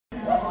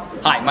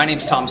Hi, my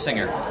name's Tom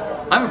Singer.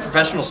 I'm a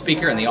professional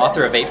speaker and the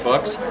author of 8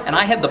 books, and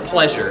I had the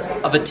pleasure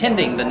of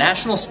attending the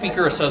National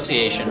Speaker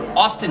Association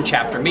Austin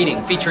chapter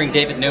meeting featuring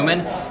David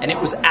Newman, and it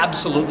was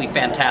absolutely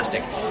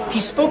fantastic. He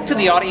spoke to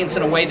the audience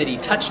in a way that he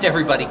touched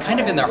everybody kind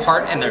of in their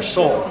heart and their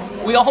soul.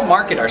 We all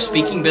market our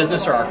speaking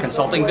business or our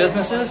consulting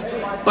businesses,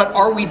 but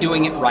are we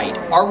doing it right?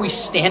 Are we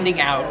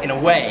standing out in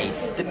a way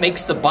that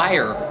makes the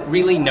buyer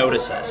really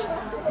notice us?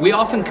 We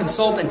often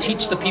consult and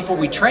teach the people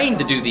we train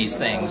to do these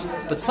things,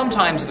 but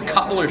sometimes the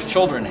cobbler's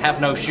children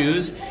have no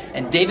shoes,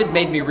 and David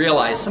made me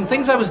realize some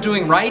things I was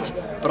doing right,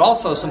 but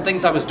also some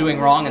things I was doing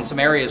wrong in some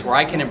areas where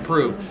I can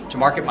improve to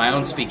market my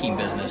own speaking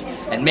business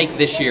and make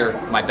this year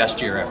my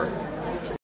best year ever.